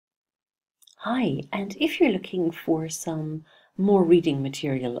Hi, and if you're looking for some more reading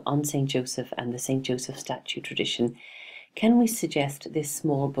material on St. Joseph and the St. Joseph statue tradition, can we suggest this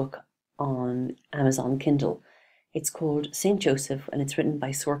small book on Amazon Kindle? It's called St. Joseph and it's written by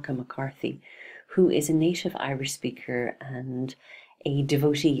Sorcha McCarthy, who is a native Irish speaker and a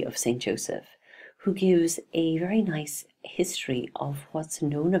devotee of St. Joseph, who gives a very nice history of what's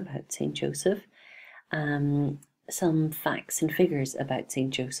known about St. Joseph, some facts and figures about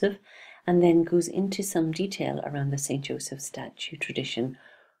St. Joseph, and then goes into some detail around the St. Joseph statue tradition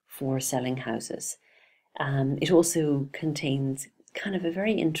for selling houses. It also contains kind of a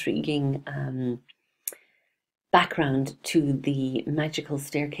very intriguing background to the magical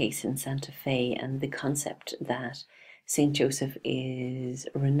staircase in Santa Fe and the concept that St. Joseph is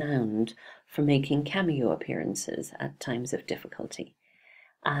renowned for making cameo appearances at times of difficulty.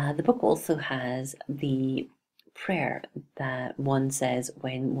 The book also has the prayer that one says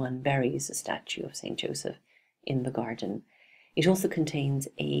when one buries a statue of St. Joseph in the garden. It also contains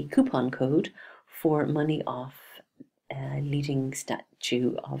a coupon code for money off a leading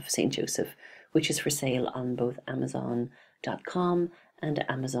statue of St. Joseph, which is for sale on both Amazon.com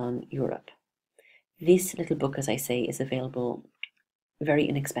and Amazon Europe. This little book, as I say, is available very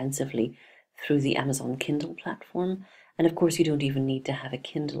inexpensively through the Amazon Kindle platform. And of course, you don't even need to have a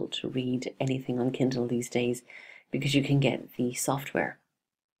Kindle to read anything on Kindle these days, because you can get the software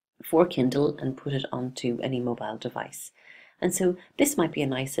for Kindle and put it onto any mobile device. And so this might be a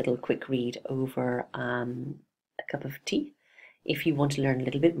nice little quick read over a cup of tea if you want to learn a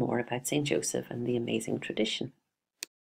little bit more about St. Joseph and the amazing tradition.